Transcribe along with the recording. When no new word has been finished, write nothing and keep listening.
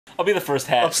I'll be the first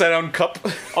hat. Upside down cup.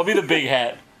 I'll be the big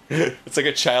hat. It's like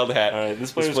a child hat. All right,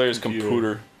 this player's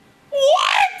computer.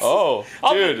 What? Oh,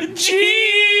 dude.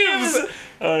 Jeeves!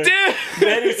 Dude!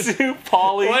 Betty Sue,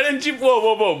 Polly. Why didn't you...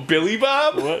 Whoa. Billy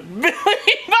Bob? What? Billy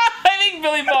Bob! I think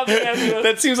Billy Bob's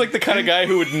That seems like the kind of guy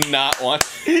who would not want...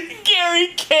 Gary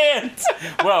Cant!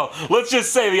 Well, let's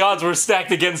just say the odds were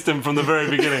stacked against him from the very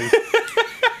beginning.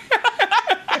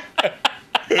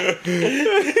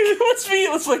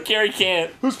 Let's let Gary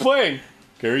Cant. Who's playing?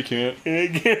 Gary Cant.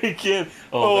 Gary Cant.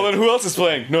 Oh, then who else is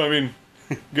playing? No, I mean...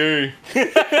 Gary.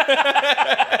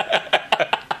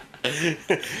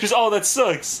 Just, oh, that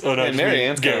sucks. Oh, no. Man, Mary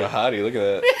Ann's kind of a hottie. Look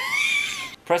at that.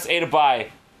 Press A to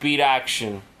buy. Beat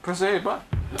action. Press A to buy.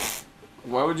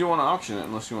 Why would you want to auction it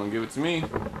unless you want to give it to me?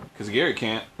 Because Gary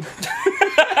can't.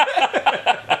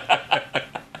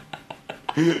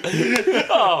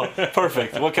 Oh,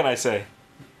 perfect. What can I say?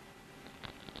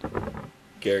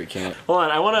 Gary can't. Hold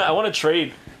on, I wanna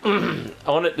trade.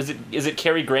 Is it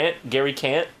Cary Grant? Gary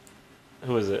Cant?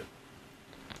 Who is it?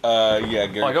 Yeah,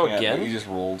 Gary I go Cant, again? but you just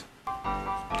rolled.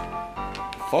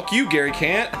 Fuck you, Gary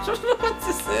Cant. I don't know what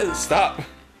this is. Stop.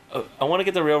 I want to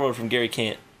get the railroad from Gary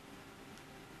Cant.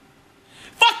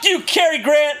 Fuck you, Cary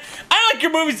Grant! I like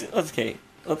your movies! Okay,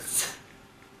 let's...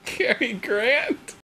 Gary Grant?